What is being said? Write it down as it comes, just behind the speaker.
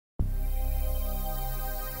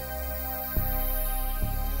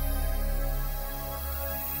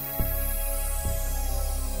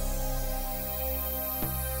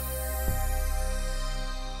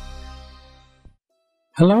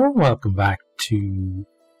Hello and welcome back to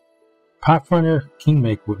Pathfinder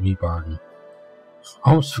Kingmaker with me, Baldur.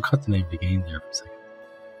 Almost forgot the name of the game there for a second.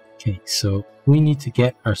 Okay, so we need to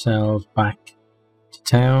get ourselves back to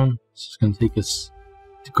town. So it's going to take us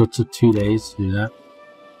to go to 2 days to do that.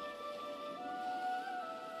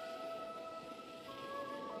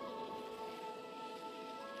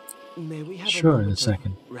 May we have sure, in a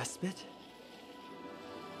second. Respite?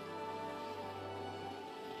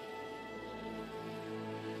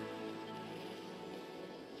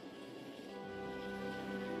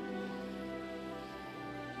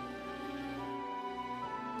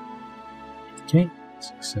 Okay,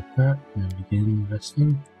 let's accept that and then begin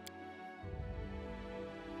resting.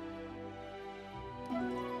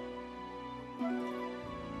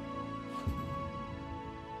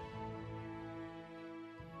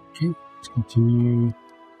 Okay, let's continue.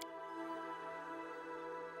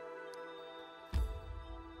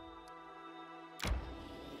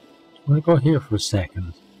 I'm going to go here for a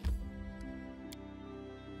second.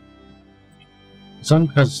 It's only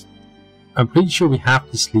because I'm pretty sure we have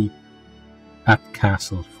to sleep at the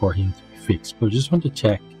castle for him to be fixed, but I just want to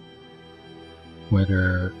check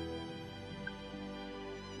whether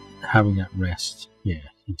having that rest, yeah,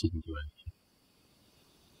 he didn't do anything.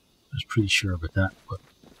 I was pretty sure about that, but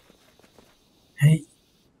hey,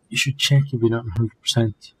 you should check if you're not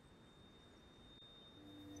 100%.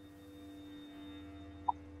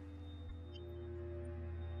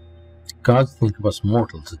 Gods think of us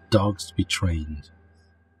mortals as dogs to be trained.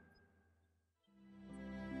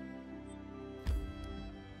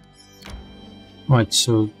 Right,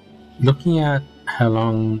 so looking at how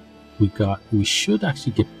long we got, we should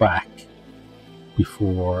actually get back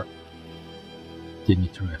before they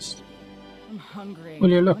need to rest. I'm hungry. Well,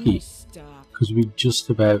 you're lucky, because we just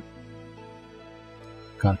about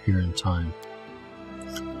got here in time.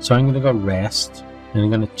 So I'm going to go rest, and I'm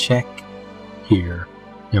going to check here,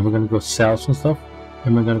 and we're going to go sell some stuff,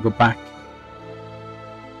 and we're going to go back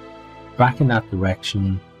in that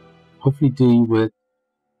direction, hopefully deal with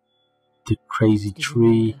the crazy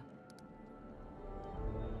tree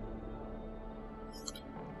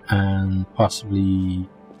and possibly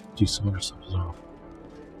do some other stuff as well.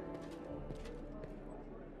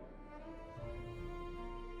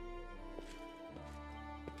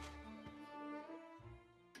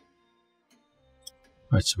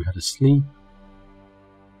 Right, so we had to sleep.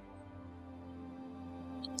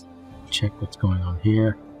 Check what's going on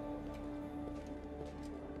here.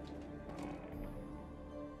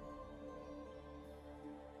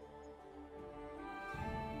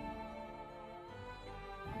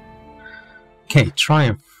 Okay,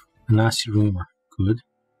 Triumph, a nasty rumor. Good.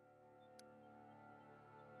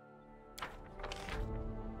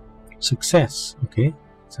 Success. Okay,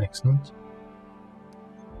 that's excellent.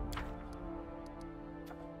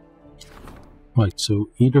 Right, so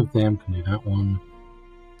either of them can do that one,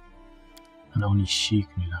 and only she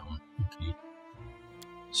can do that one. Okay.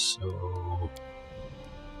 So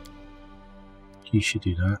you should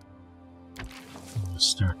do that. I'm going to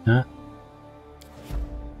start that.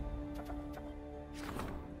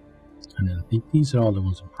 And then I think these are all the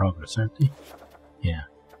ones in progress, aren't they? Yeah.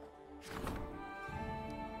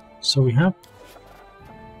 So we have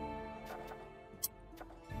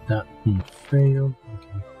that one failed.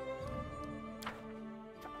 Okay.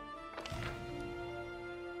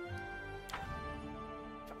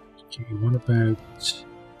 Okay, what about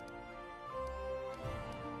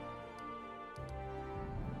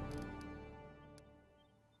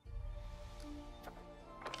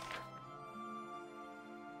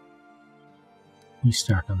you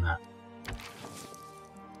start on that?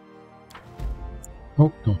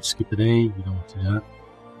 Oh, don't skip a day, we don't want to do that.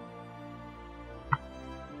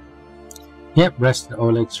 Yep, rest at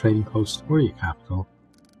Owlcat trading post or your capital.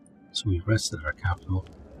 So we've rested at our capital.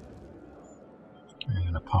 I'm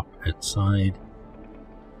going to pop outside.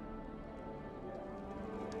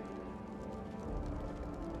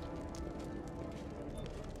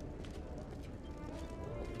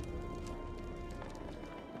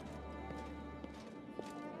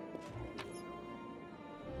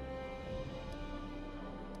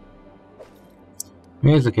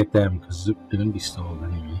 May as well get them because they're going to be stalled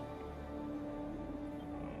anyway.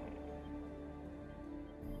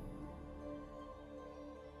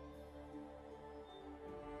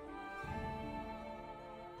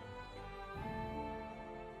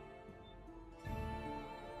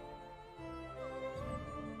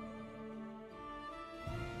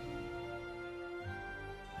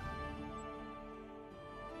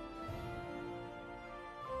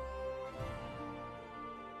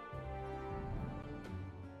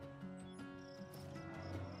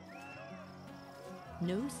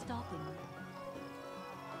 No stopping.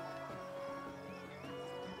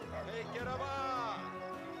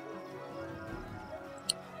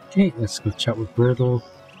 Okay, let's go chat with Brittle.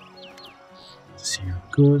 See your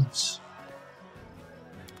goods.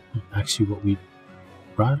 Actually, what we'd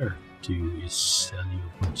rather do is sell you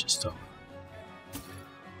a bunch of stuff.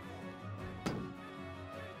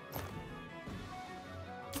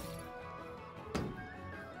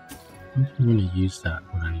 I'm not going to use that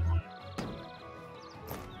with anyone.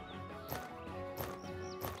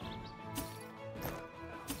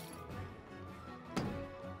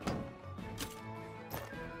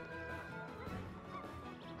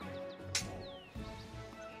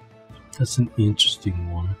 That's an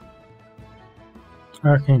interesting one.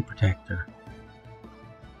 Arcane Protector.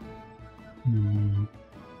 No.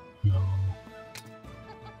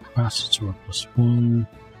 Bastard Sword +1.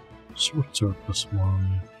 Short Sword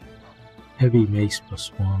 +1. Heavy Mace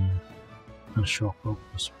 +1. And a Short Bow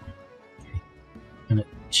 +1. Okay. Gonna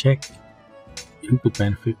check who could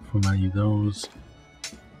benefit from any of those.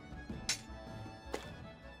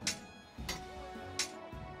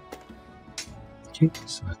 Okay,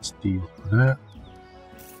 so let's deal for that.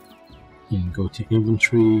 You can go to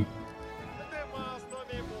inventory.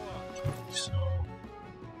 Okay, so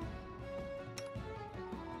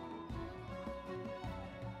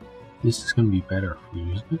this is going to be better for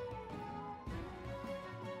you, isn't it?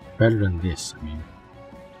 Better than this, I mean.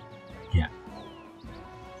 Yeah.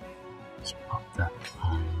 Let's pop that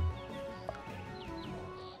on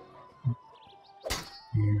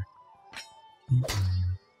here. And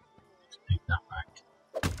let's take that back.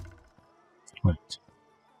 Right.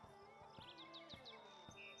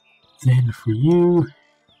 Then for you,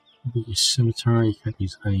 with your scimitar, you can't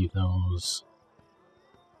use any of those.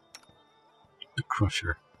 The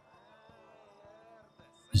Crusher.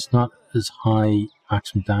 It's not as high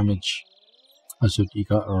maximum damage as what you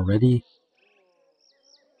got already.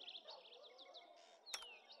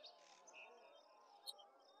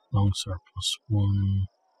 Longsword +1.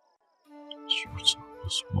 Short sword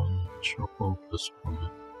 +1. Short bow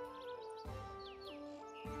 +1.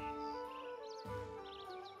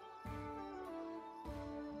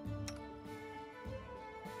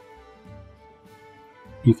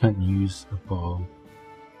 You can't use a bow.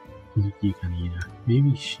 You can either.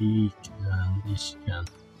 Maybe she can. Yes, she can.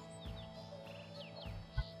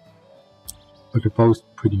 But they're both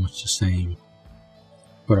pretty much the same.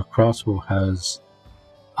 But a crossbow has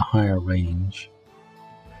a higher range.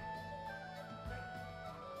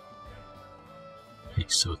 Okay,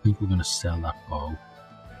 so I think we're going to sell that bow.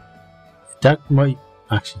 That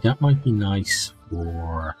might be nice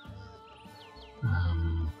for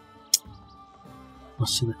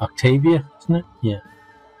what's it? Octavia, isn't it? Yeah.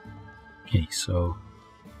 Okay, so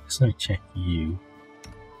let's now check you.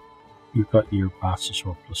 You've got your Bastard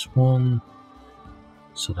Sword +1,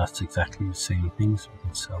 so that's exactly the same thing, so we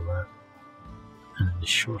can sell that. And then the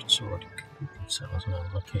short sword we can sell as well.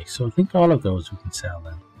 Okay, so I think all of those we can sell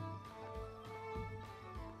then.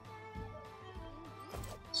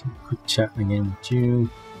 So quick chatting again with you.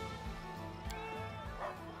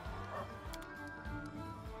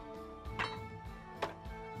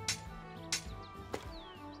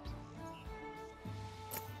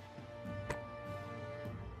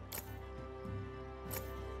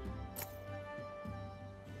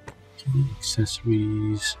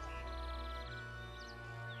 Accessories.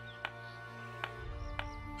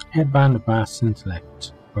 Headband of Vast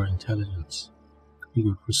Intellect or Intelligence. Could be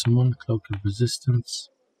good for someone. Cloak of Resistance.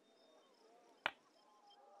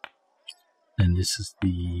 And this is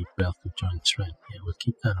the Belt of Joint Strength. Yeah, we'll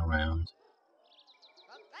keep that around.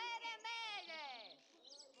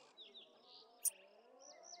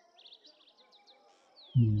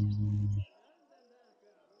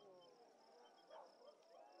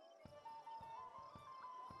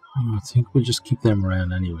 I think we'll just keep them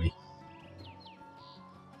around anyway.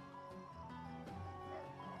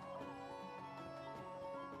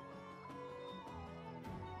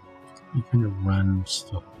 Any kind of random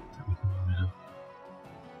stuff that we can get rid of.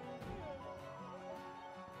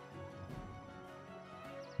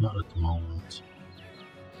 Not at the moment.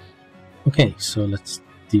 Okay, so let's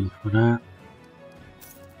deal for that.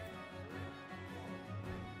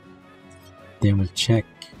 Then we'll check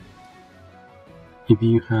if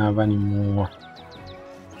you have any more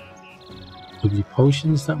of the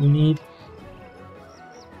potions that we need.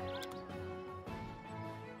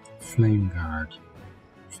 Flame Guard.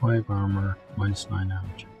 5 armor, -9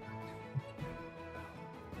 damage.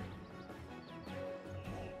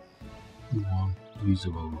 One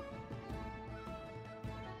usable.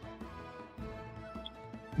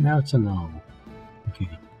 Now it's a no.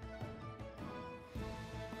 Okay.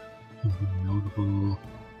 Nothing notable.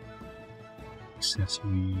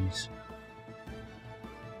 Accessories.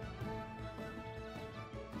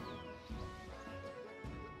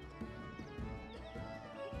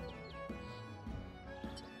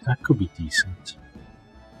 That could be decent.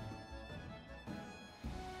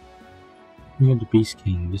 Near the Beast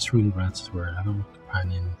King, this ring grants us where animal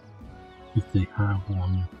companion if they have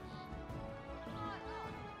one.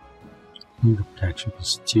 Window protection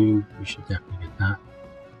 +2, we should definitely get that.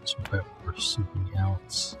 So about for something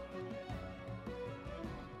else.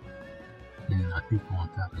 And I think I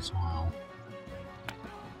want that as well.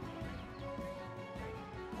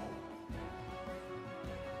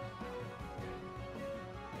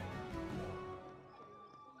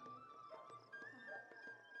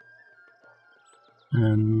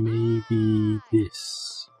 And maybe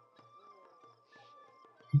this.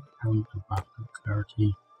 Element of background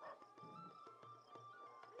clarity.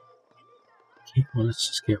 Okay, well let's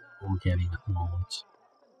just get what we're getting at the moment.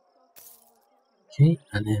 Okay,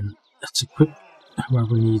 and then let's equip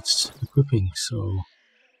whoever needs equipping, so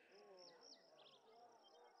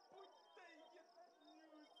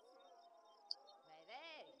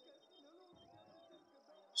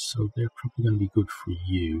they're probably going to be good for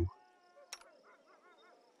you.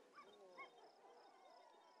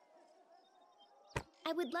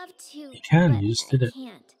 I would love to. You can, but you just did it. I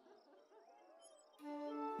can't.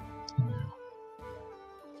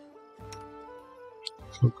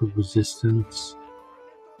 Cloak of resistance.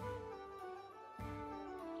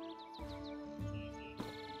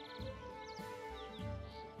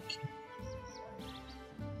 Okay.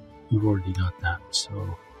 You've already got that,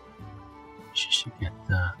 so she should get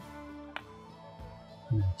that.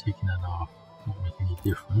 And then taking that off won't make any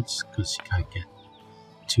difference because you can't get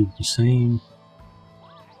two the same.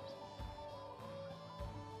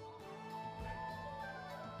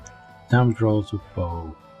 Damage rolls with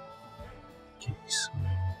bow. Okay, so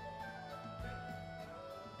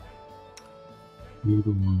you're the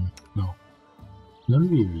one. No, none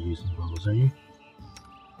of you are using bows, are you?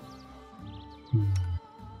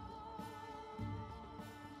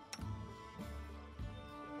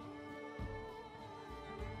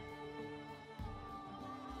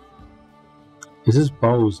 This is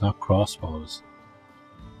bows, not crossbows.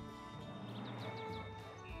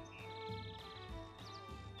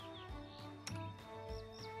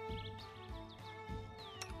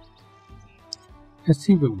 Let's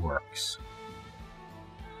see if it works.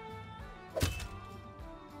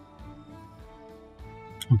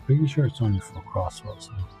 I'm pretty sure it's only for crossbows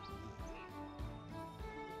now.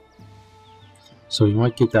 So you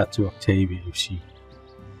might give that to Octavia if she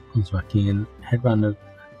comes back in. Headband of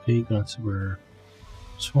Vagrants were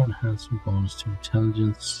sworn handsome bonus to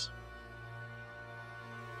intelligence.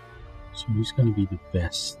 So who's going to be the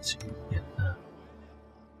best to get that?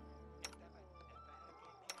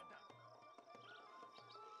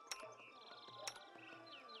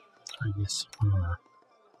 I guess her.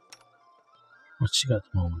 What's she got at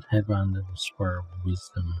the moment? Headband of Spur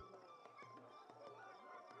Wisdom.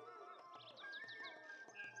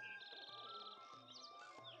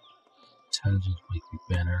 Intelligence might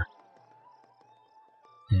be better.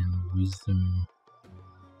 And Wisdom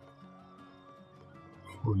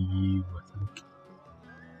for you, I think.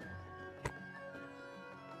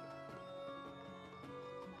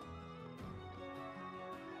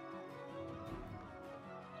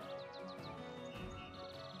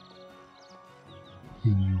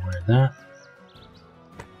 And you wear that.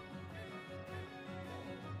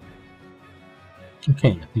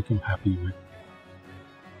 Okay, I think I'm happy with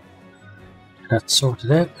that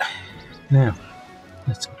sorted out. Now,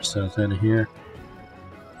 let's get ourselves out of here.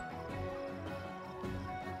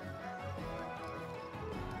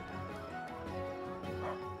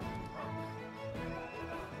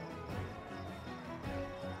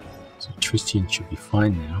 So Tristan should be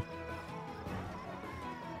fine now.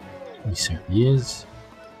 He certainly is.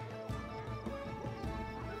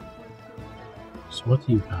 So what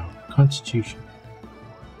do you have? Constitution.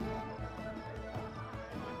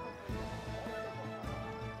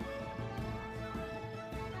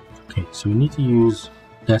 Okay, so we need to use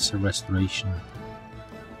Lesser Restoration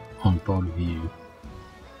on both of you.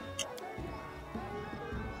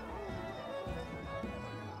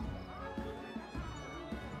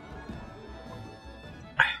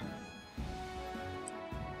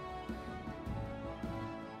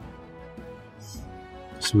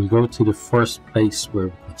 So we go to the first place where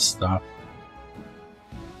we can stop,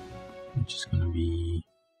 which is going to be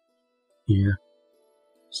here.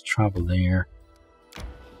 Let's travel there.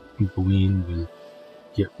 We go in, we'll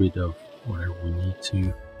get rid of whatever we need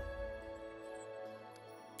to.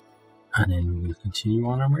 And then we will continue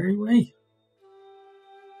on our merry way.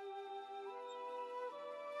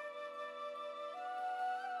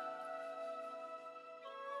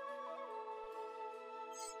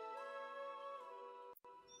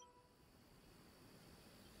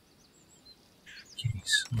 Okay,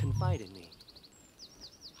 so confide in me.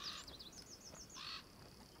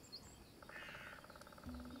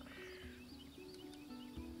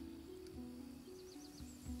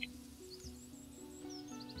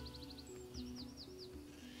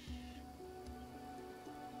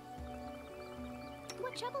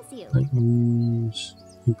 What troubles you? light moves,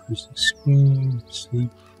 increase the screen,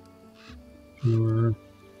 sleep, lure,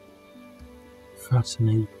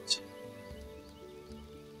 fascinate,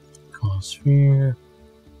 cause fear,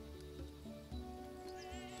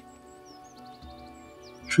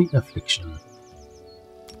 treat affliction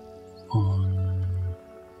on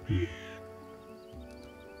you.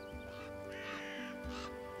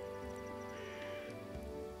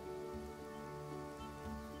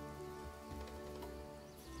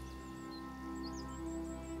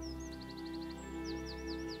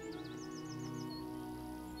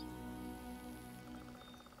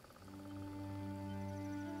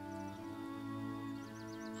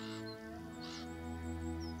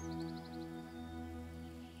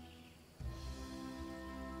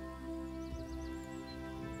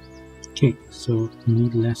 Okay, so you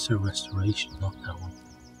need lesser restoration, not that one.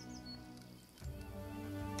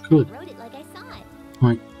 Good. Wrote it like I saw it.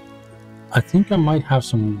 Right. I think I might have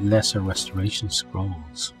some lesser restoration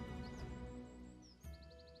scrolls.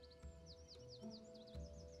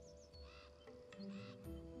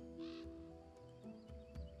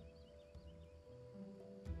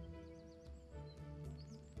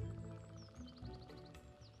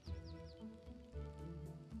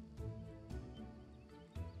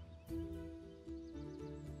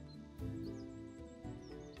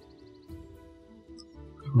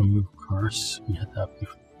 Remove curse. We had that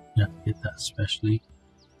before. Yeah, get that especially.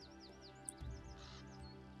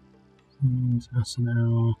 That's an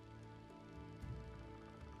arrow.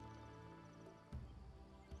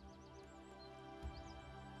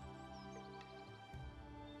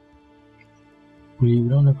 We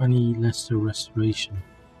don't have any lesser restoration.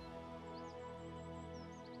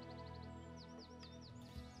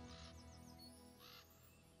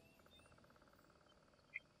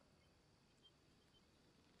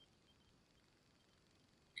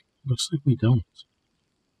 Looks like we don't.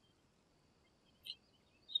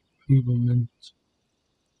 Feeblement.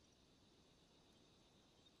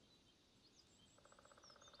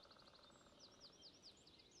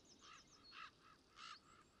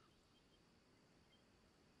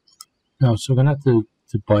 No, so we're gonna have to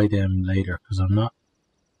buy them later because I'm not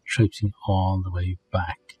traipsing all the way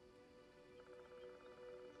back.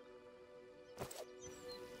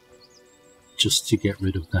 Just to get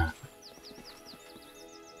rid of that.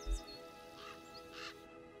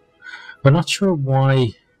 But not sure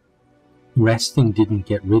why resting didn't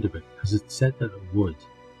get rid of it, because it said that it would.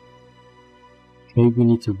 Maybe we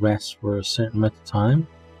need to rest for a certain amount of time.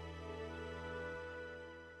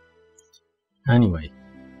 Anyway,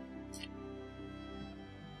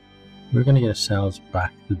 we're going to get ourselves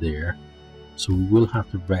back to there, so we will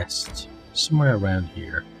have to rest somewhere around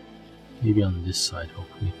here. Maybe on this side,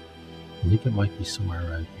 hopefully. I think it might be somewhere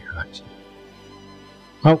around here, actually.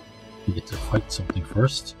 Oh, we get to fight something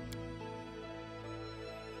first.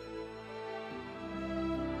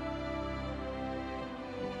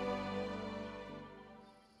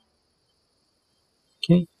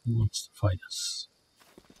 Okay, he wants to fight us.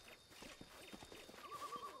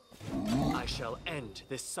 I shall end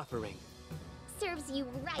this suffering. Serves you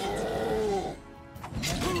right.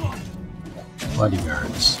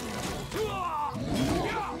 Bodyguards.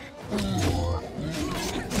 More.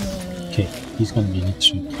 Okay, he's going to be an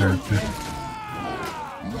interesting character.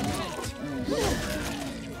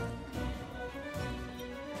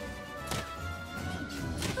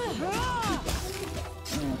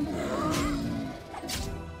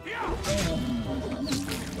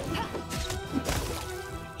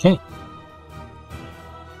 Okay.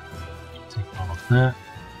 Take all of that.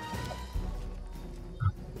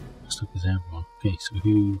 Looks like there's everyone. Okay, so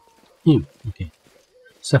who? You. Okay.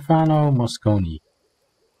 Stefano Mosconi.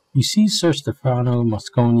 You see Sir Stefano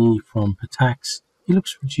Mosconi from Patax. He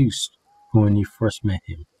looks reduced when you first met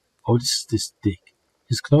him. Oh, this is this dick.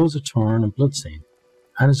 His clothes are torn and bloodstained,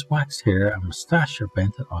 and his waxed hair and moustache are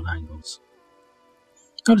bent at odd angles.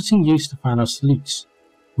 Noticing you, Stefano salutes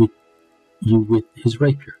you with his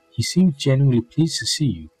rapier. He seems genuinely pleased to see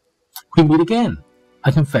you. We meet again. I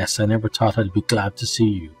confess I never thought I'd be glad to see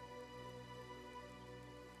you.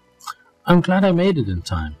 I'm glad I made it in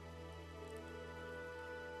time.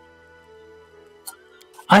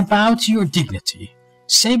 I bow to your dignity.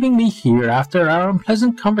 Saving me here after our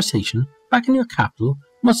unpleasant conversation back in your capital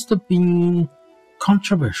must have been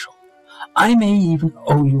controversial. I may even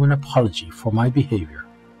owe you an apology for my behavior.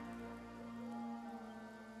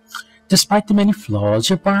 Despite the many flaws,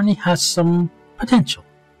 your Barney has some potential.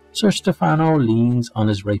 Sir Stefano leans on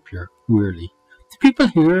his rapier wearily. The people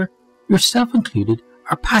here, yourself included,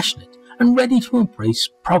 are passionate and ready to embrace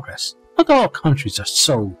progress. Not all countries are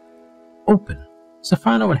so open.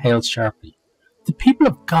 Stefano inhaled sharply. The people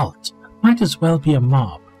of Galt might as well be a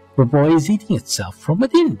mob, where boy is eating itself from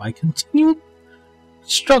within by continued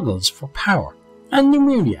struggles for power. And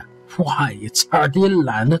Lemuria, why, it's hardly a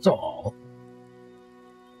land at all.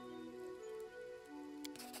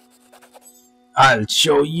 I'll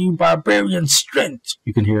show you barbarian strength,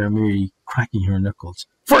 you can hear Amiri cracking her knuckles.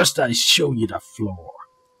 First I show you the floor.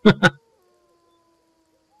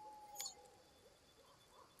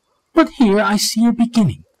 But here I see a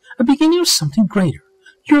beginning of something greater.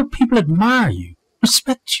 Your people admire you,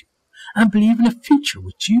 respect you, and believe in a future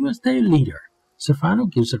with you as their leader. Stefano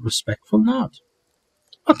gives a respectful nod.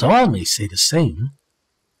 Not all may say the same.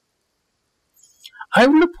 I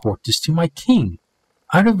will report this to my king,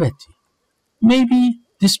 Aravetti. Maybe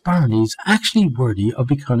this Barney is actually worthy of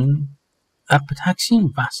becoming a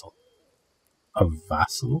Pataxian vassal. A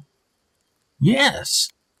vassal? Yes.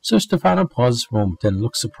 Sir Stefano pauses for a moment, then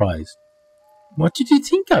looks surprised. What did you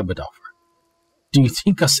think I would offer? Do you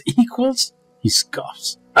think us equals? He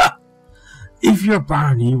scoffs. Ha! If your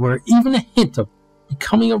Barney were even a hint of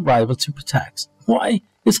becoming a rival to Patax, why,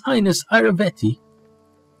 His Highness Aravetti...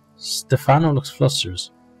 Stefano looks flustered.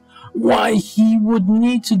 Why, he would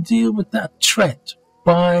need to deal with that threat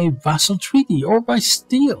by vassal treaty or by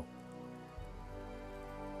steel.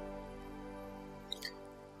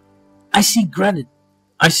 I see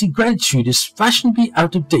gratitude is fashionably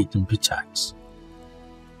out of date in Pitax.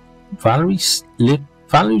 Valerie's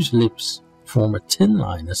lips form a thin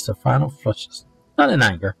line as Stefano flushes, not in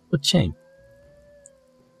anger, but shame.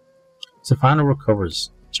 Stefano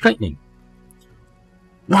recovers, straightening.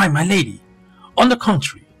 Why, my lady, on the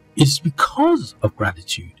contrary, it is because of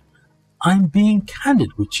gratitude. I'm being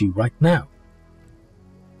candid with you right now.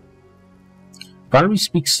 Valerie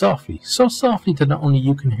speaks softly, so softly that not only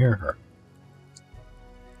you can hear her.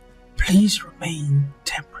 Please remain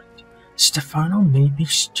temperate. Stefano may be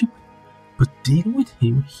stupid, but dealing with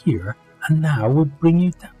him here and now will bring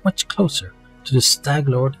you that much closer to the Stag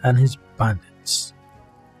Lord and his bandits.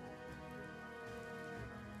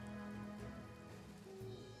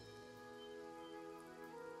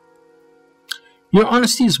 Your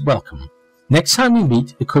honesty is welcome. Next time we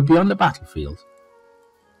meet, it could be on the battlefield.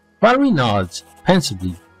 Valerie nods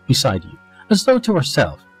pensively beside you, as though to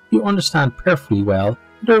herself. You understand perfectly well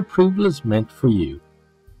that her approval is meant for you.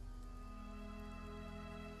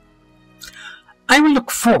 I will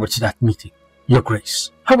look forward to that meeting, Your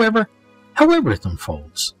Grace. However it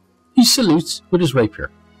unfolds. He salutes with his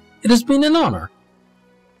rapier. It has been an honor.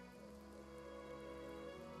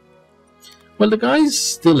 Well, the guy's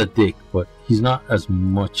still a dick, but he's not as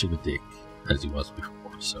much of a dick as he was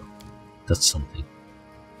before, so that's something.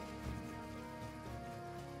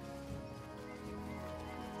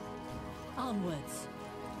 Onwards.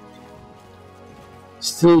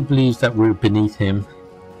 Still believes that we're beneath him,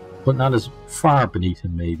 but not as far beneath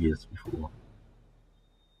him maybe as before.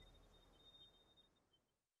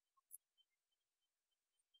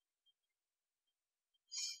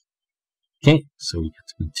 Okay, so we get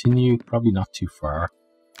to continue, probably not too far.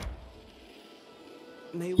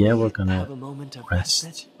 Yeah, we're gonna have a moment of rest.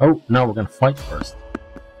 respite? Oh, no, we're gonna fight first.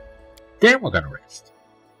 Then we're gonna rest.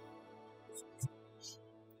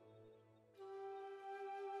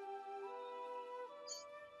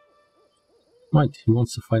 Right, who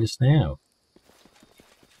wants to fight us now?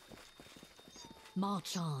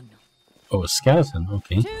 March on. Oh, a skeleton,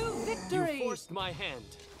 okay. To victory! You forced my hand.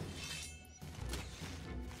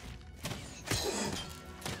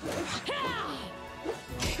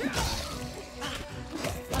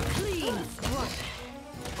 A clean strike.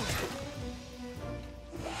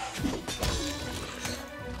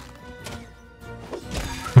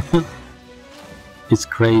 It's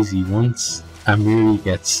crazy. Once Amiri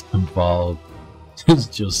gets involved, there's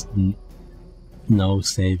just no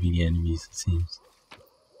saving the enemies, it seems.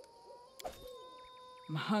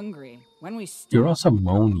 I'm hungry. When we start. You're also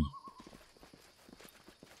moany.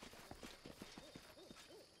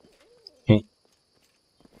 Okay.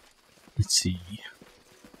 Let's see.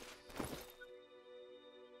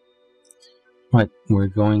 Right, we're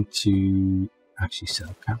going to actually set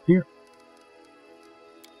up camp here.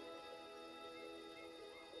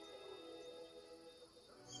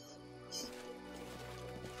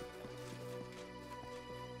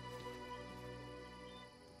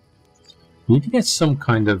 We need to get some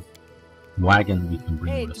kind of wagon we can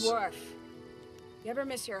bring Hey, with us. dwarf. You ever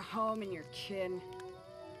miss your home and your kin?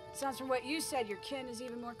 Sounds from what you said, your kin is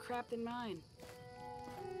even more crap than mine.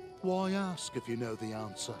 Why ask if you know the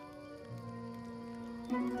answer?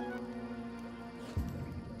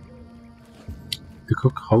 The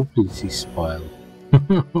cook hopefully sees spoiled.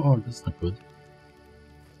 Oh, that's not good.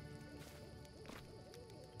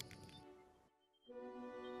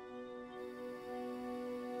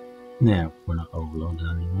 Now, we're not overloaded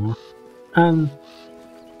anymore. And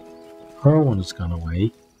her one has gone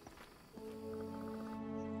away.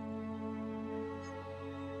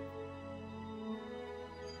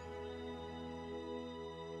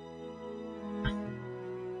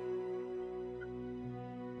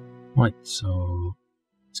 Right, so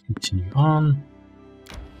let's continue on.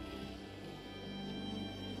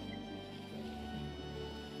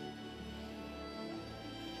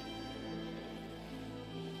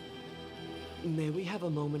 May we have a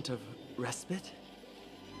moment of respite?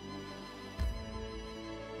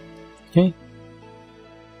 Okay,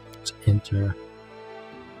 let's enter.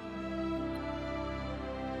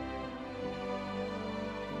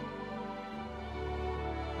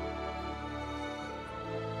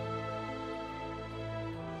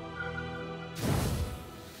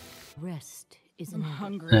 Rest is I'm an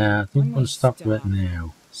hungry. I think When I'm going we to stop right stop.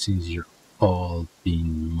 now, since you're all being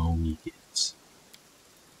moany kids.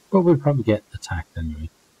 But we'll probably get attacked anyway.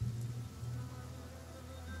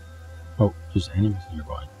 Oh, there's enemies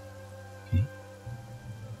nearby. Okay.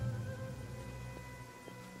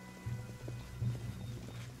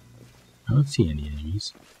 I don't see any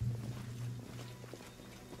enemies.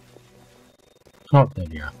 Oh, there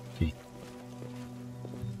they are. Okay.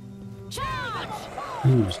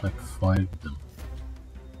 Ooh, there's like 5 of them.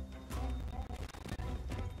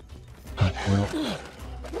 Oh, well.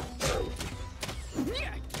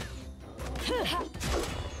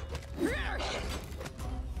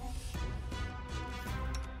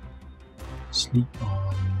 Sleep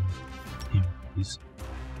on him, please.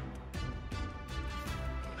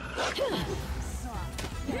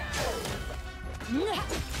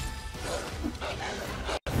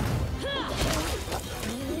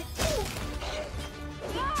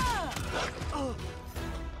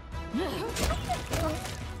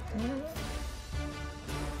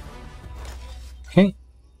 Okay.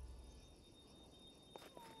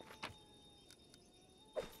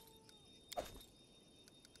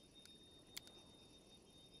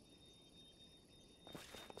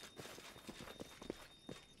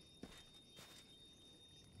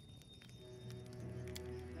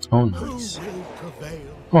 Oh, nice. Who will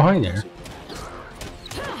prevail? Oh, hi there.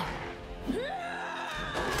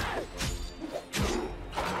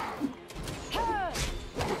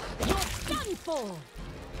 Done for.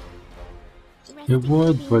 It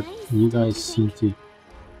would, but you guys seem to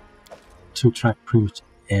attract pretty much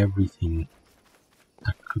everything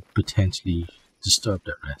that could potentially disturb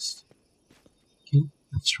their rest. Okay,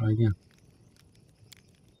 let's try again.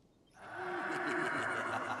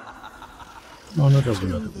 Oh no, there's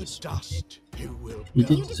another The wisp. Okay. dust you will You go.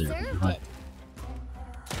 did You deserve it, deserved right? it.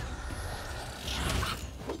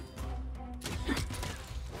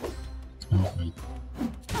 Oh, wait.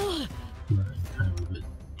 We're in kind of a bit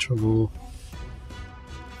of trouble.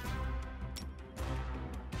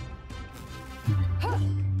 And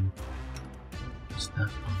then use that on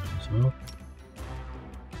as well.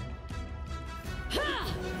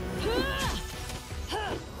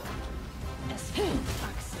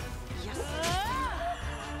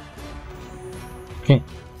 Okay.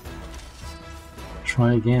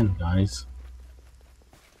 Try again, guys.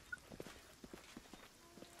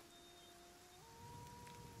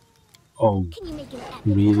 Oh, Can you make an epic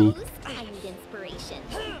really? pose? I need inspiration.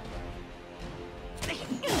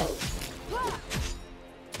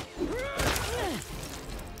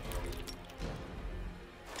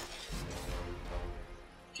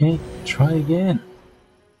 Okay, try again.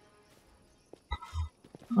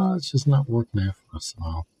 Oh, it's just not working out for us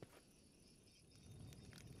now.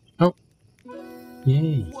 Oh,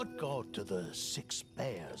 yay. What god do the 6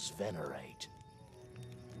 bears venerate?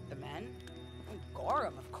 The men?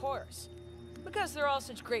 Gorham, of course. Because they're all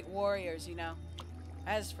such great warriors, you know.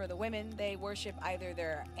 As for the women, they worship either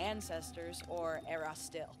their ancestors or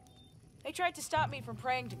Erastil. They tried to stop me from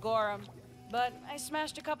praying to Gorham, but I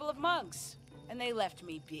smashed a couple of monks, and they left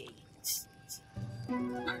me be.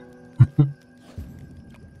 Here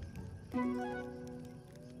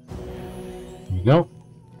we go.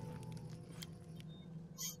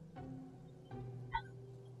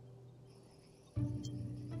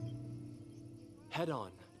 Head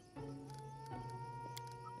on.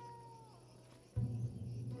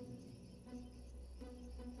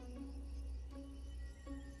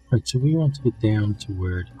 Right, so we want to get down to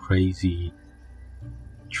where the crazy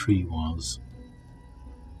tree was.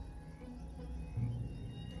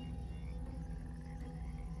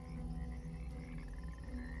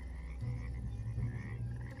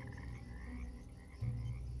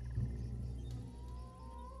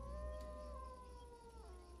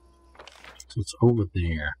 So it's over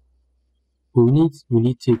there. But we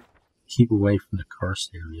need to keep away from the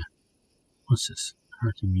cursed area. What's this?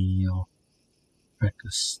 Hearty meal,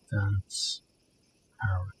 reckless stance,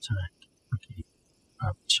 power attack. Okay,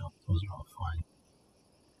 rapid shot, those are all fine.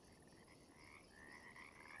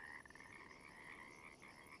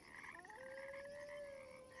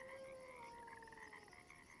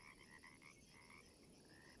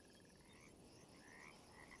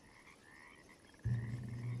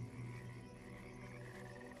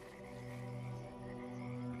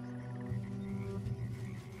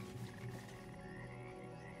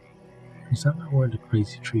 Is that not where the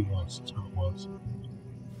crazy tree was? So it was.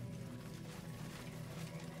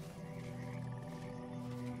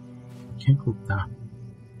 Can't go that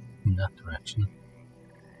in that direction.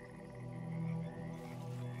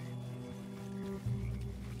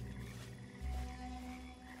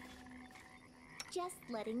 Just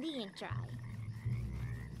letting the ink dry.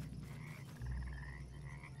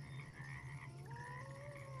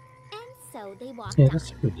 And so they walked Yeah, on.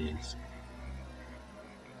 that's what it is.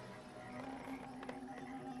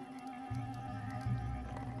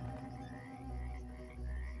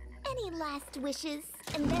 Any last wishes?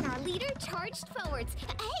 And then our leader charged forwards.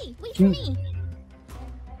 Hey, wait for me.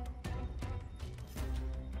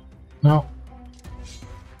 No.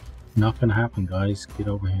 Not gonna happen, guys. Get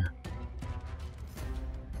over here.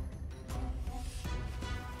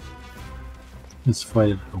 Let's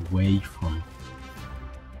fight it away from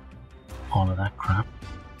all of that crap.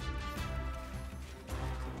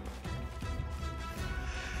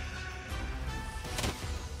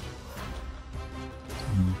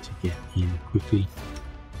 We need to get in quickly.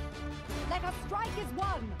 Let us strike as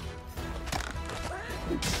one.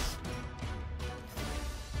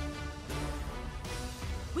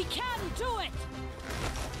 We can do it.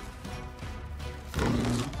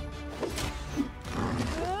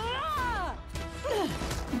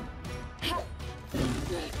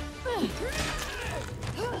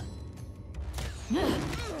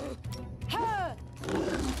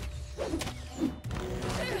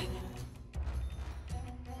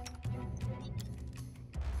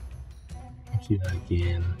 Do that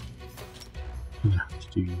again. I'm gonna have to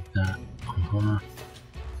do that on her.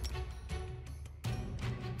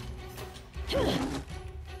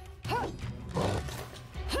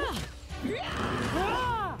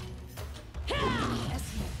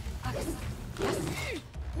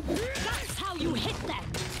 That's how you hit them!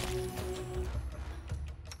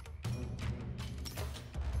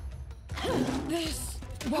 This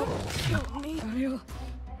won't kill me. I'll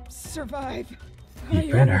survive.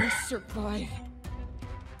 You better. Survive.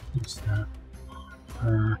 Use that on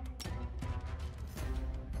her.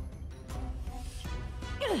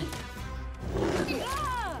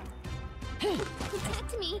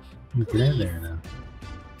 Protect me. You get in there then.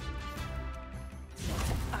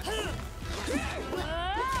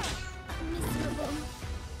 Miserable.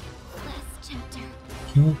 Last chapter.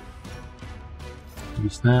 Okay.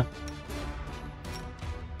 Use that.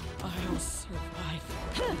 I'll survive.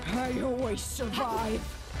 I always survive.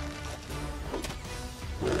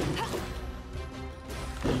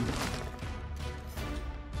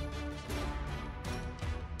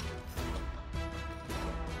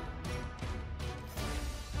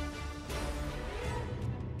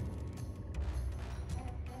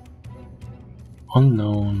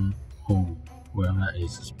 Unknown. Oh, where that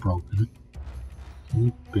is broken.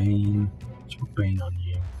 Bane. Let's put Bane on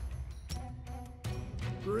you.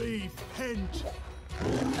 Repent!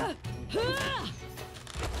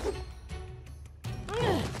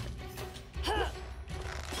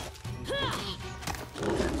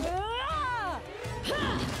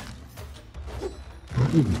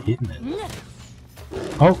 Not even hitting it.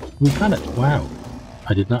 Oh, we got it. Wow.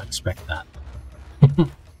 I did not expect that. I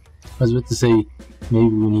was about to say, maybe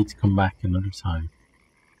we need to come back another time.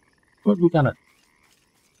 But we got it.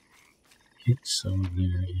 Okay, so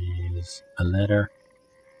there is a letter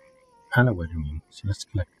and a wedding ring. So let's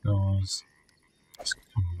collect those. Let's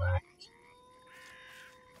come back.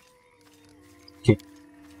 Okay,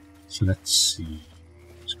 so let's see.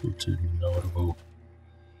 Let's go to notable.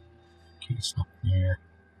 Okay, it's not there.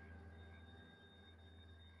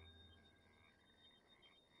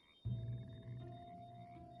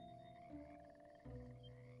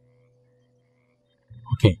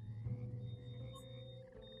 Okay.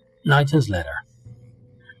 Nita's letter.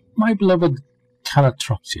 My beloved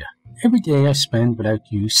Calatroxia, every day I spend without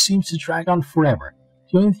you seems to drag on forever.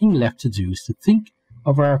 The only thing left to do is to think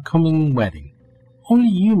of our coming wedding. Only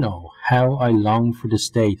you know how I long for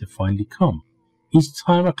this day to finally come. Each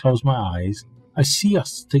time I close my eyes, I see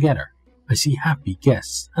us together. I see happy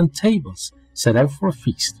guests and tables set out for a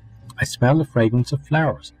feast. I smell the fragrance of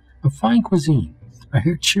flowers and fine cuisine. I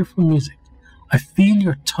hear cheerful music. I feel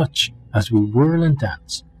your touch as we whirl and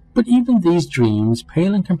dance. But even these dreams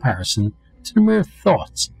pale in comparison to the mere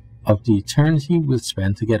thoughts of the eternity we'll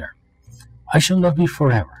spend together. I shall love you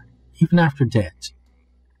forever, even after death,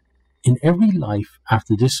 in every life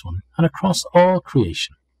after this one, and across all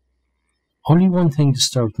creation. Only one thing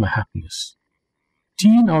disturbed my happiness. Do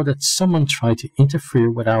you know that someone tried to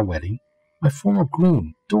interfere with our wedding? My former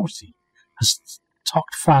groom, Dorsey, has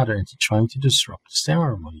talked Father into trying to disrupt the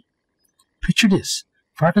ceremony. Picture this.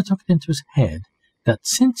 Father took it into his head that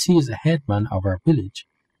since he is the headman of our village,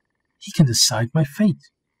 he can decide my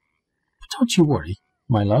fate. But don't you worry,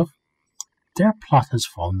 my love. Their plot has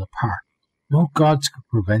fallen apart. No gods could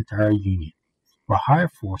prevent our union. Our higher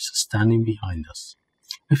force is standing behind us.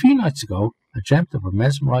 A few nights ago, I dreamt of a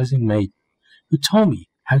mesmerizing maiden who told me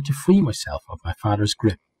how to free myself of my father's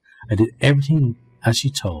grip. I did everything as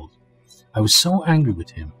she told. I was so angry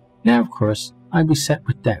with him. Now, of course, I'm beset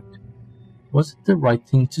with doubt. Was it the right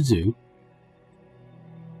thing to do?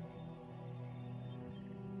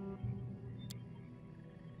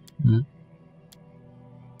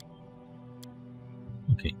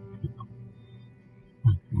 Okay.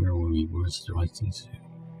 Where were we? Was it the right thing to do?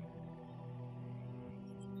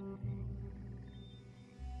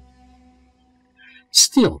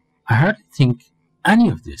 Still, I hardly think any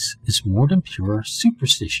of this is more than pure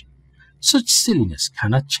superstition. Such silliness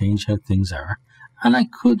cannot change how things are, and I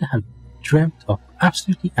could have dreamt up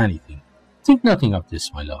absolutely anything. Think nothing of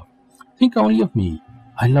this, my love. Think only of me.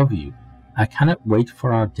 I love you. I cannot wait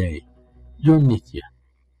for our day. Your Nitya.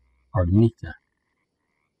 Or Nita.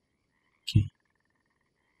 Okay.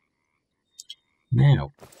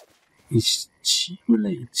 Now, is she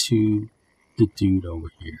related to the dude over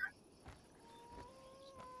here?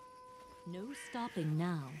 No stopping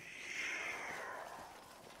now.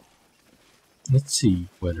 Let's see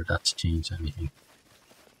whether that's changed anything.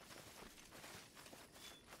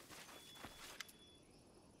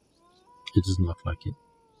 It doesn't look like it.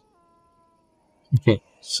 Okay,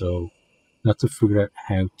 so now to figure out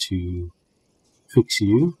how to fix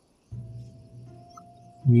you.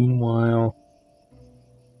 Meanwhile,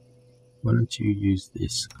 why don't you use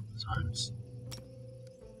this a couple times?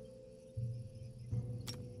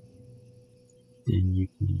 Then you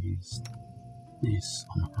can use this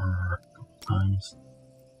on her a couple times.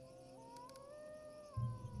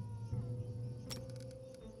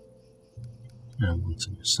 And once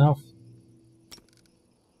on yourself.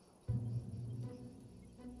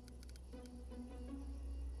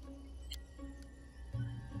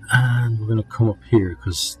 And we're going to come up here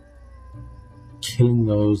because killing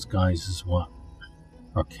those guys is what,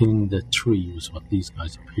 or killing the tree was what these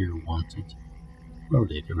guys up here wanted. Where were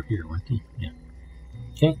they? They were here, weren't they? Yeah.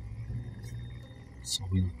 Okay. So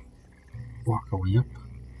we'll walk our way up.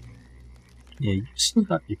 Yeah, you still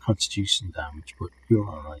got your constitution damage, but you're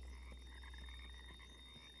alright.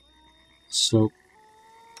 So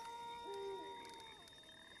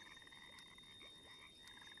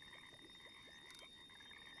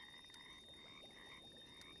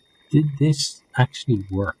did this actually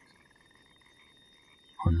work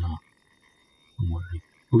or not? I'm wondering.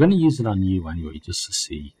 We're going to use it on you anyway, just to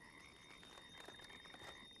see.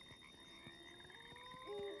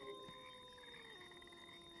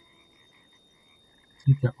 I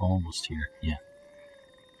think they're almost here, yeah.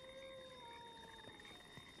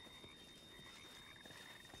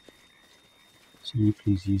 So you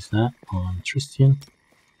please use that on Tristan.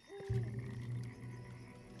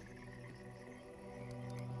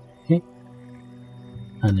 Okay.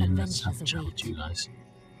 And then let's have a chat with you guys.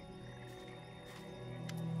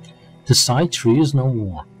 The side tree is no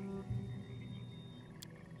more.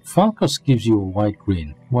 Falcos gives you a wide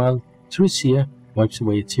grin, while Tricia wipes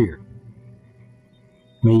away a tear.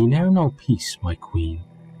 May you now know peace, my queen.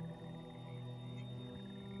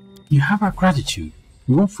 You have our gratitude.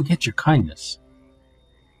 We won't forget your kindness.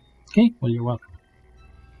 Okay, well, you're welcome.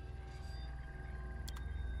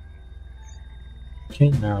 Okay,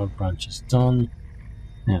 narrow branch is done.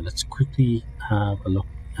 Now let's quickly have a look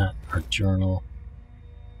at our journal.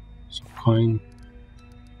 So Coin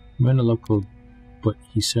went a local, but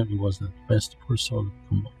he certainly wasn't the best. Poor soul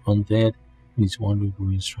become undead, and he's wandering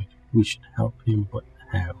ruins trying to. We should help him, but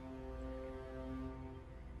how?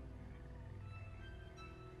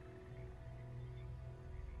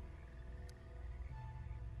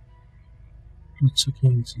 It's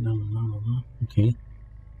okay. Okay.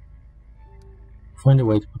 Find a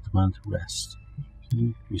way to put the man to rest.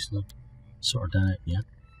 Okay, we still sort that out, yeah.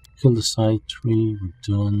 Kill the side tree, we're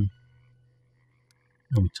done.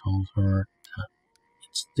 And we told her that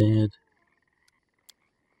it's dead.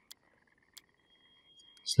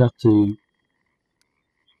 Still have to.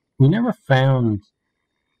 We never found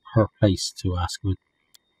her place to ask, but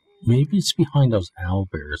maybe it's behind those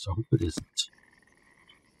owlbears. I hope it isn't.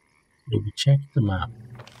 Did we check the map?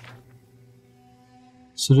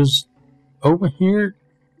 So there's over here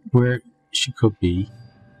where she could be.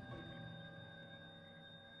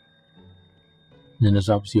 And then there's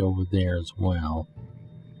obviously over there as well.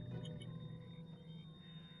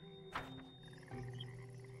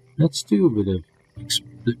 Let's do a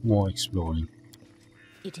bit more exploring.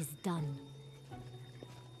 It is done.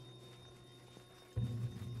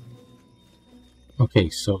 Okay,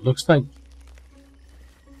 so it looks like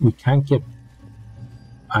we can't get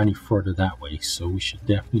any further that way, so we should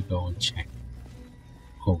definitely go and check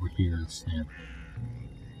over here instead.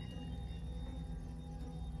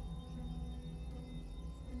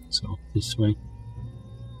 So this way.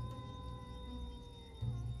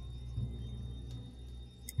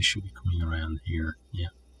 We should be coming around here, yeah.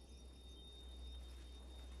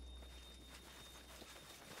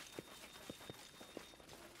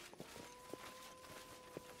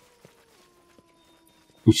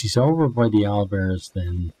 If she's over by the owlbears,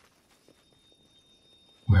 then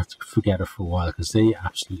we have to forget her for a while because they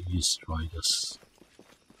absolutely destroyed us.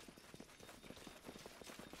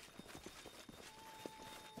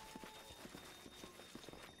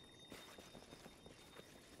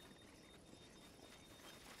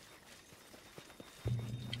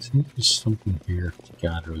 I think there's something here to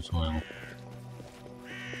gather as well.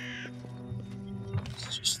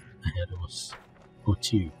 It's just ahead of us. Oh,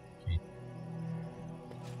 it's you. Okay.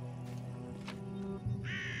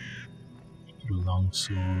 A long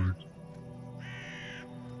sword.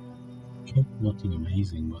 Okay, nothing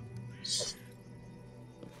amazing, but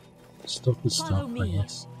stuff is stuff, I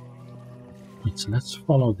guess. Right, so let's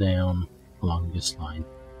follow down along this line.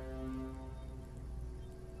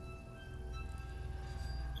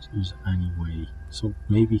 There's any way. So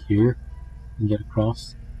maybe here we can get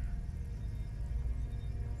across.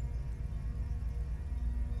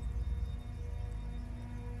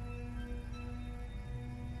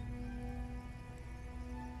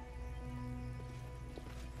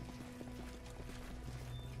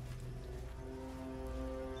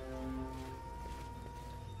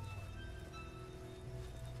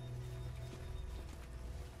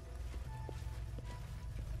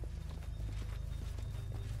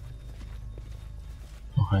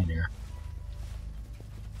 Hi there.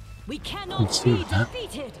 We cannot Let's see be that.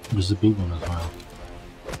 defeated. There's a big one as well.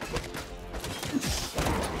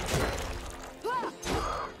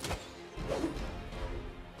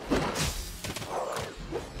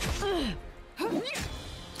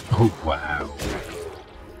 Oh wow.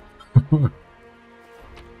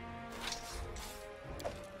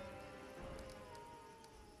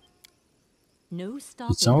 No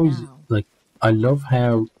stopping It's always now. like, I love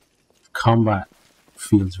how combat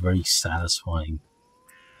feels very satisfying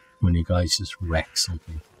when you guys just wreck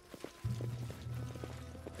something.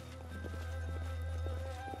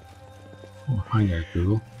 Oh, hi there,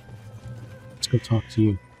 Google. Let's go talk to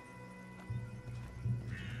you.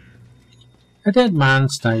 A dead man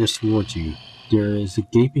staggers towards you. There is a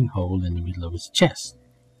gaping hole in the middle of his chest,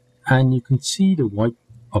 and you can see the white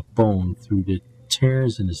of bone through the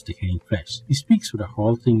tears in his decaying flesh. He speaks with a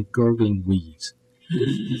halting, gurgling wheeze.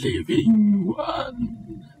 Living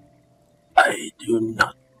one, I do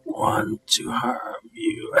not want to harm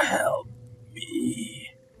you. Help me.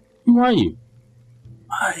 Who are you?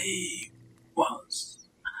 I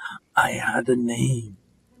had a name.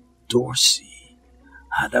 Dorsey.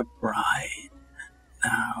 Had a bride.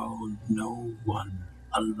 Now no one.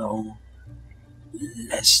 Alone.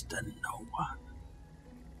 Less than no one.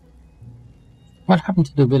 What happened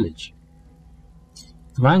to the village?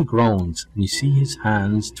 The man groans, and you see his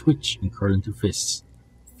hands twitch and curl into fists.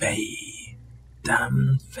 Faye,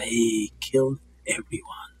 damn Faye, killed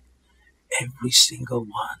everyone. Every single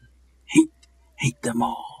one. Hate them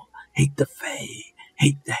all. Hate the Faye.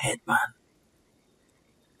 Hate the headman.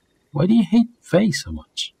 Why do you hate Faye so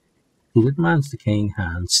much? The little man's decaying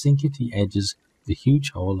hands sink into the edges of the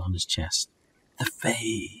huge hole on his chest. The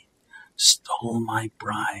Faye stole my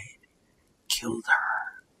bride. Killed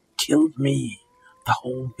her. Killed me. The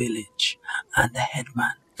whole village, and the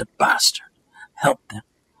headman, the bastard, helped them,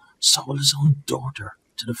 sold his own daughter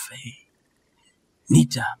to the Fae.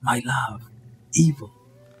 Nita, my love, evil,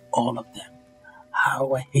 all of them.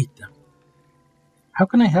 How I hate them. How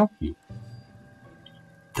can I help you?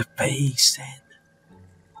 The Fae said,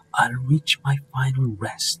 I'll reach my final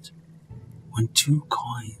rest when 2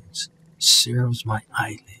 coins serves my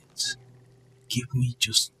eyelids. Give me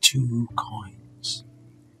just 2 coins.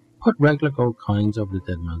 Put regular gold coins over the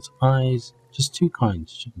dead man's eyes. Just 2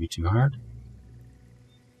 coins. Shouldn't be too hard.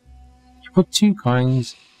 You put 2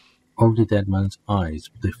 coins over the dead man's eyes,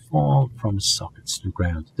 but they fall from his sockets to the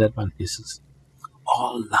ground. The dead man hisses,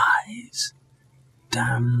 all lies.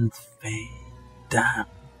 Damned Fae.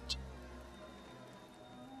 Damned.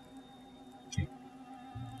 Okay.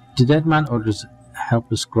 The dead man utters a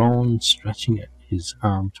helpless groan, stretching his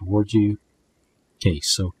arm towards you. Okay,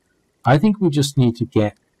 so I think we just need to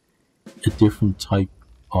get a different type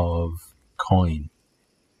of coin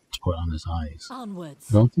to put on his eyes. Onwards.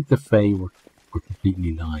 I don't think the Fae were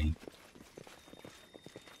completely lying.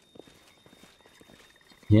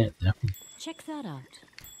 Yeah, definitely. Check that out.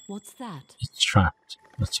 What's that? It's trapped.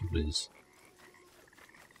 That's what it is.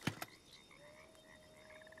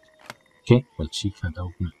 Okay, well, she can't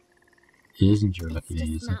open it. It isn't your lucky day,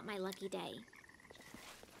 It's is just it? not my lucky day.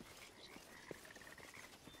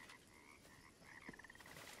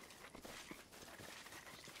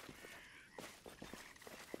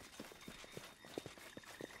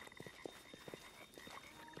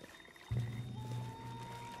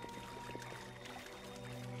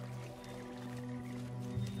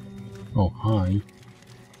 Oh, hi.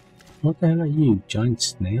 What the hell are you? Giant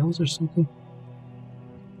snails or something?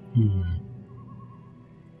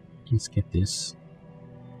 Let's get this.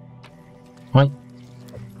 Hi.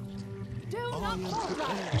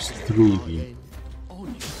 There's 3 of you. Oh,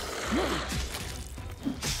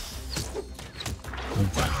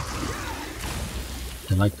 wow.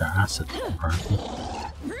 They like their acid, apparently.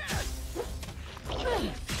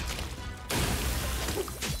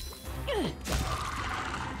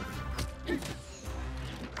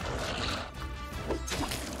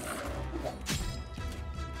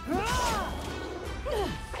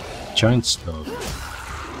 Giant slug.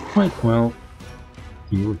 Quite well.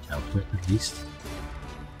 You would calculate at least.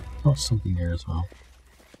 Oh, something there as well.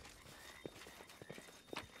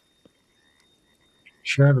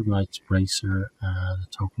 Shard of Knight's Bracer and a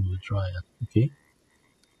token of the Dryad. Okay.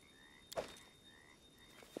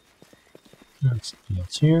 That's something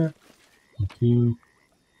else here. Thank you.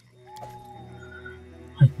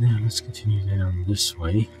 Right now, let's continue down this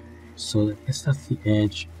way. So I guess that's the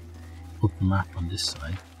edge of the map on this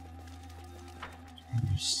side.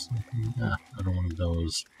 There's something, another one of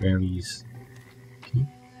those berries. Okay,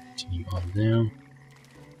 continue on down.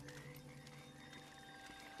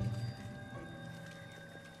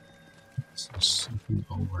 So there's something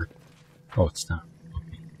over. Oh, it's not.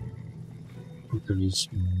 Okay. But there is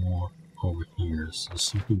more over here. So there's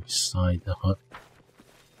something beside the hut.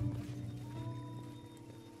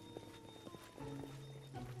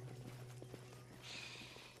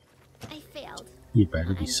 I failed. You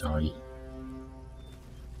better be sorry.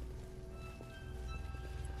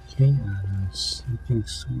 Okay, something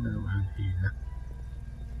somewhere around here.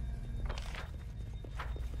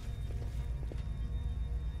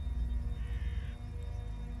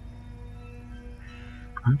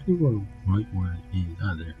 I don't know right where it is.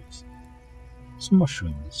 Ah, there it is. Some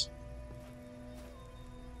mushrooms.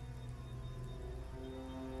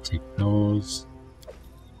 Take those.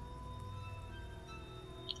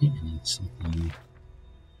 Okay, and then something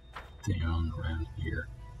down around here.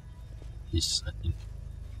 This, I think.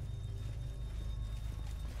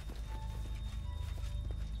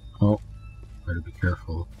 Oh, better be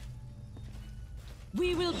careful.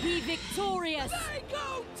 We will be victorious. They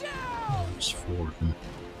go down! There's 4 of them.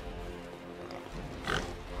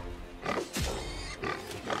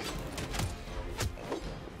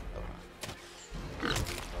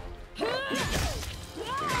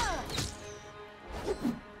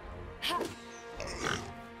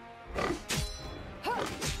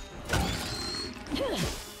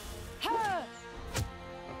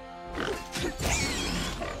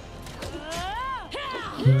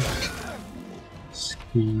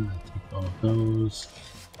 Skin, I take all those.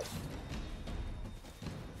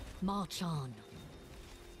 March on.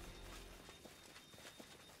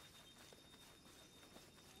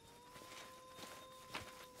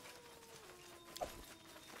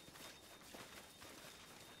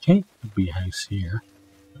 Okay, there'll be a house here.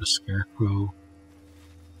 Got a scarecrow.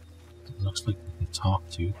 It looks like we can talk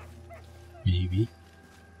to. Maybe.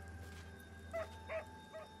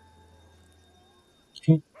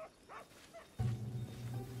 Okay.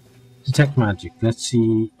 Detect magic. Let's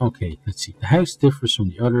see. Okay, let's see. The house differs from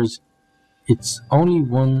the others. It's the only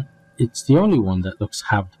one that looks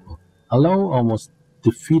habitable. A low, almost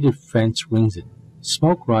defeated fence rings it.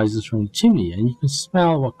 Smoke rises from the chimney and you can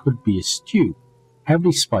smell what could be a stew,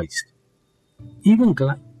 heavily spiced. Even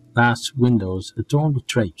glass windows adorned with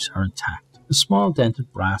drapes are intact. A small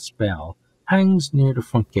dented brass bell hangs near the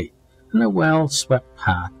front gate, and a well-swept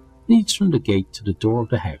path leads from the gate to the door of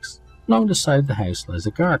the house. Along the side of the house lies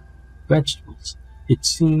a garden. Vegetables, it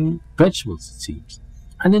seems.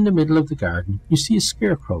 And in the middle of the garden you see a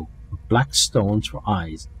scarecrow with black stones for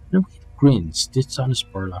eyes and a weird grin stitched on his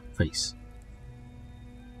burlap face.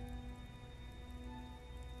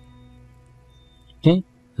 Okay,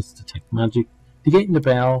 let's detect magic. The gate and the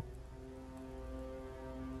bell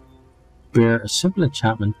bear a simple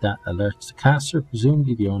enchantment that alerts the caster,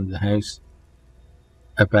 presumably the owner of the house,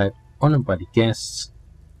 about uninvited guests.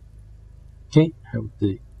 Okay,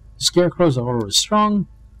 the scarecrow's aura is strong,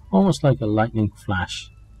 almost like a lightning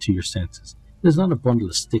flash to your senses. It is not a bundle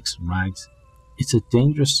of sticks and rags. It's a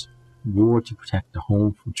dangerous ward to protect the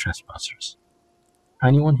home from trespassers.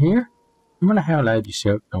 Anyone here? No matter how loud you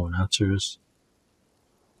shout, no one answers.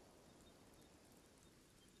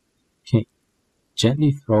 Okay,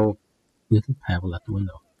 gently throw a little pebble at the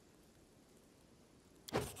window.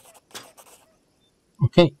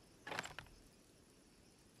 Okay,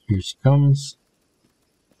 here she comes.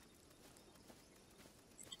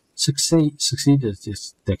 Succeed at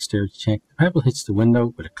this dexterity check. The pebble hits the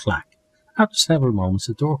window with a clack. After several moments,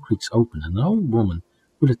 the door creaks open and an old woman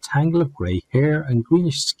with a tangle of grey hair and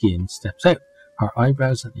greenish skin steps out. Her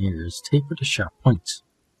eyebrows and ears taper to sharp points.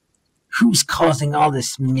 Who's causing all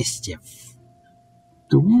this mischief?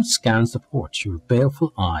 The woman scans the porch with a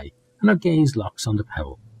baleful eye, and her gaze locks on the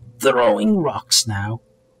pebble. Throwing rocks now?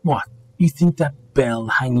 What, you think that bell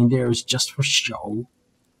hanging there is just for show?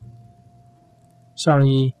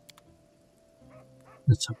 Sorry.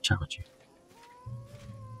 Let's have a chat with you.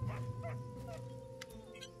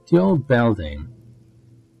 The old Beldame.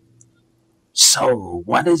 So,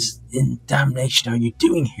 what in damnation are you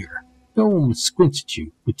doing here? The old woman squints at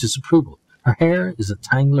you with disapproval. Her hair is a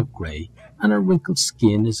tangle of grey, and her wrinkled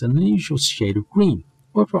skin is an unusual shade of green.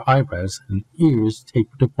 Both her eyebrows and ears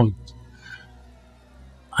taper to point.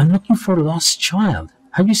 I'm looking for a lost child.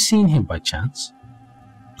 Have you seen him by chance?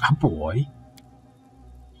 A boy?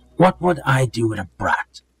 What would I do with a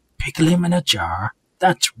brat? Pickle him in a jar?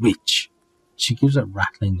 That's rich. She gives a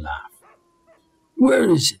rattling laugh. Where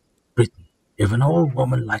is it, Britain? If an old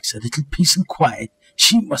woman likes a little peace and quiet,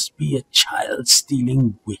 she must be a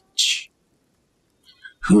child-stealing witch.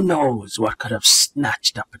 Who knows what could have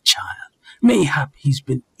snatched up a child? Mayhap he's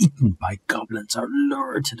been eaten by goblins or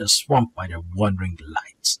lured to the swamp by their wandering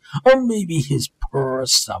lights. Or maybe his poor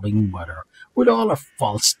sobbing mother, with all her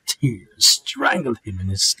false tears, strangled him in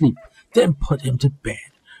his sleep, then put him to bed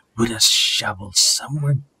with a shovel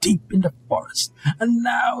somewhere deep in the forest, and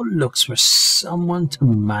now looks for someone to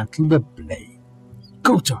mantle the blade.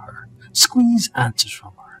 Go to her, squeeze answers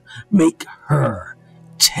from her, make her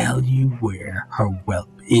tell you where her whelp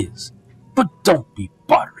is, but don't be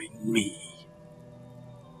bothering me.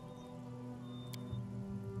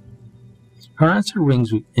 Her answer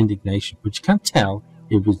rings with indignation, but you can't tell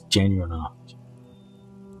if it's genuine or not.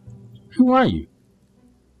 Who are you?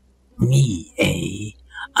 Me, eh?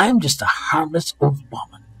 I'm just a harmless old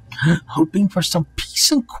woman, hoping for some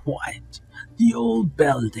peace and quiet. The old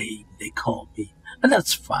Beldame, they call me, and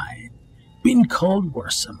that's fine. Been called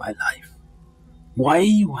worse in my life. Why are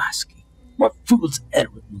you asking? What fool's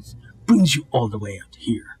errand brings you all the way out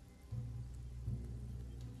here?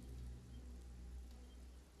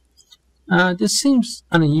 This seems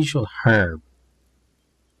an unusual herb.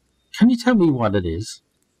 Can you tell me what it is?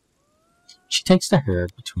 She takes the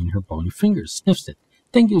herb between her bony fingers, sniffs it,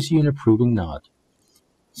 then gives you an approving nod.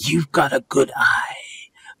 You've got a good eye.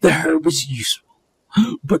 The herb is useful,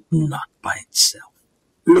 but not by itself.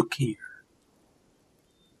 Look here.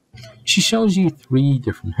 She shows you 3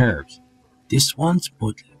 different herbs. This one's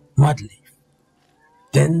mud leaf.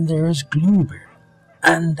 Then there's gloomberry.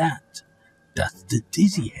 And that's the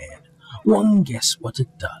dizzy head. One guess what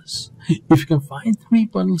it does. If you can find 3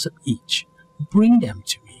 bundles of each, bring them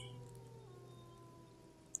to me.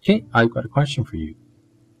 Okay, I've got a question for you.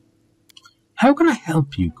 How can I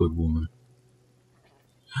help you, good woman?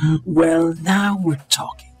 Well, now we're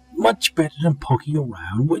talking. Much better than poking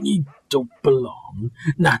around when you don't belong,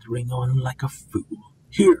 nattering on like a fool.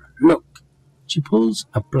 Here, look. She pulls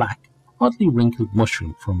a black, oddly wrinkled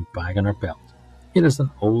mushroom from a bag on her belt. It has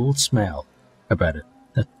an old smell about it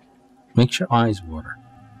that makes your eyes water.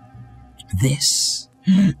 This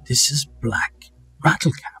is black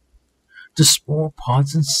rattlecap. The spore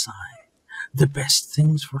pods inside. The best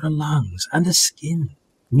things for the lungs and the skin.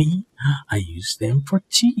 Me, I use them for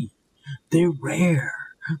tea. They're rare,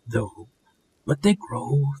 though, but they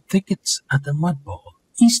grow thickets at the mud ball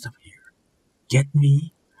east of here. Get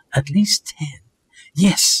me at least 10.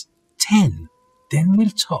 Yes, 10. Then we'll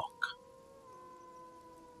talk.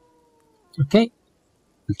 Okay,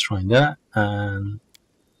 we'll try that, and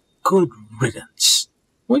good riddance.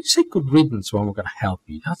 Why do you say good riddance when we're going to help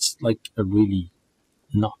you? That's like a really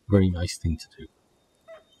not very nice thing to do.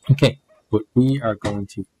 Okay, but we are going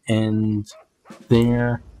to end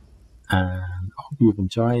there, and I hope you've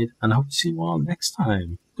enjoyed, and I hope to see you all next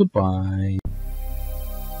time. Goodbye.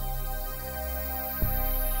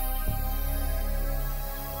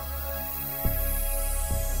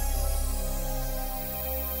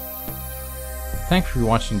 Thanks for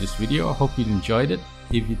watching this video. I hope you enjoyed it.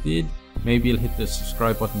 If you did, maybe you'll hit the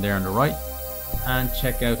subscribe button there on the right and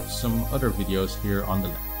check out some other videos here on the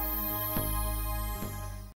left.